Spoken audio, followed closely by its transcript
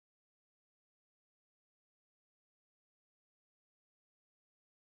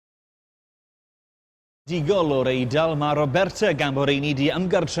Digol o'r Eidal, mae Roberta Gambarini di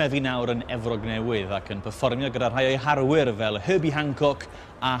ymgartrefi nawr yn Efrog Newydd ac yn perfformio gyda rhai o'i harwyr fel Herbie Hancock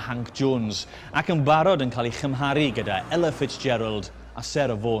a Hank Jones ac yn barod yn cael ei chymharu gyda Ella Fitzgerald a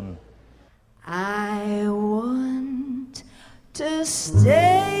Sarah Vaughan. I want to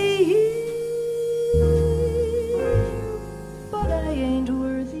stay here, but I ain't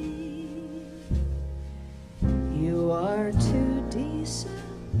worthy. You are too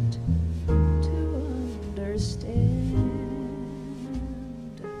decent to understand.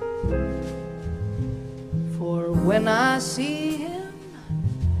 For when I see him,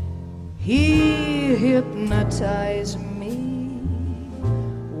 he hypnotizes me.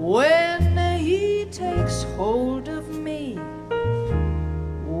 When he takes hold of me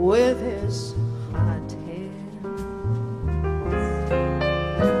with his hot hands,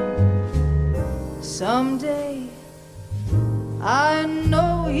 someday I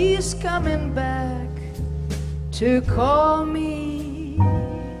know he's coming back to call me.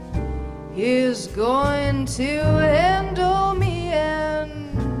 He's going to handle me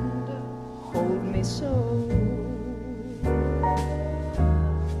and hold me so.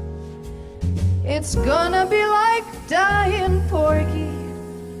 It's gonna be like dying, Porgy,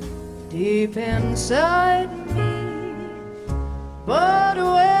 deep inside me. But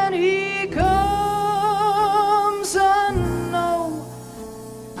when he comes, I know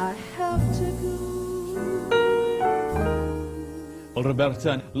I have to go. Wel,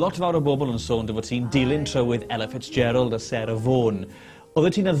 Roberta, lot fawr o bobl yn sôn dy fod ti'n dilyn trywydd Ella Fitzgerald a Sarah Vaughan.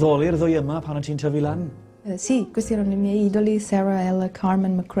 Oeddet ti'n addoli'r ddwy yma pan o ti'n tyfu lan? Sì, questi erano i miei idoli, Sarah, Ella,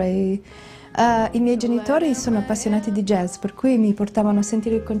 Carmen, McRae. I miei genitori sono appassionati di jazz, per cui mi portavano a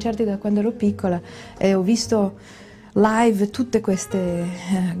sentire i concerti da quando ero piccola e ho visto live tutti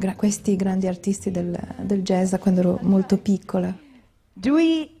questi grandi artisti del jazz da quando ero molto piccola.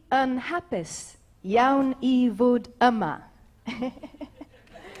 Dwi yn hapus iawn I fod yma.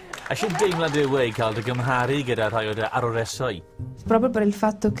 A sy'n deimlad yw ei cael dy gymharu gyda rhai o dy aroresau? Proprio per il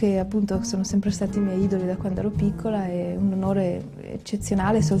fatto che appunto sono sempre stati i miei idoli da quando ero piccola, è un onore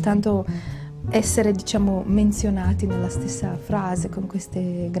eccezionale soltanto essere, diciamo, menzionati nella stessa frase con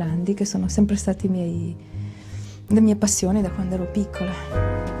queste grandi che sono sempre stati le mie passioni da quando ero piccola.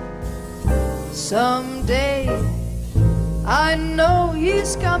 Someday I know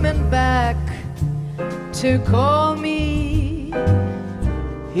he's coming back to call me.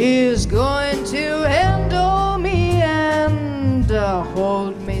 He's going to handle me and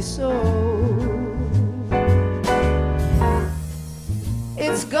hold me so.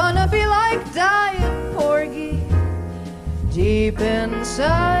 It's gonna be like dying, Porgy, deep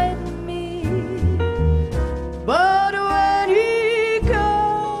inside me. But when he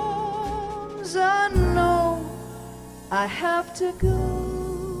comes, I know I have to go.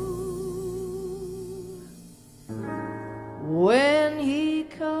 When he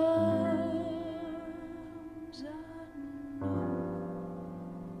comes, I know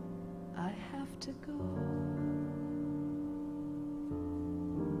I have to go.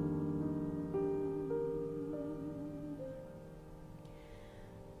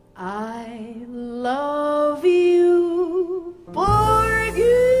 I love you, Porgy.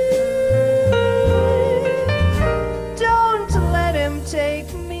 Don't let him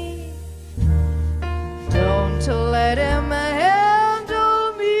take me. Don't let him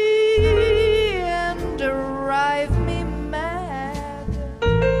handle me and drive me mad.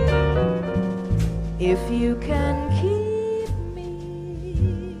 If you can keep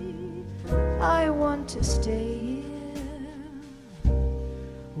me, I want to stay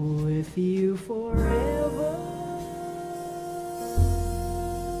with you forever.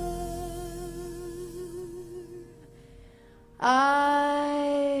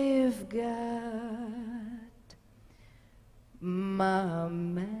 I've got my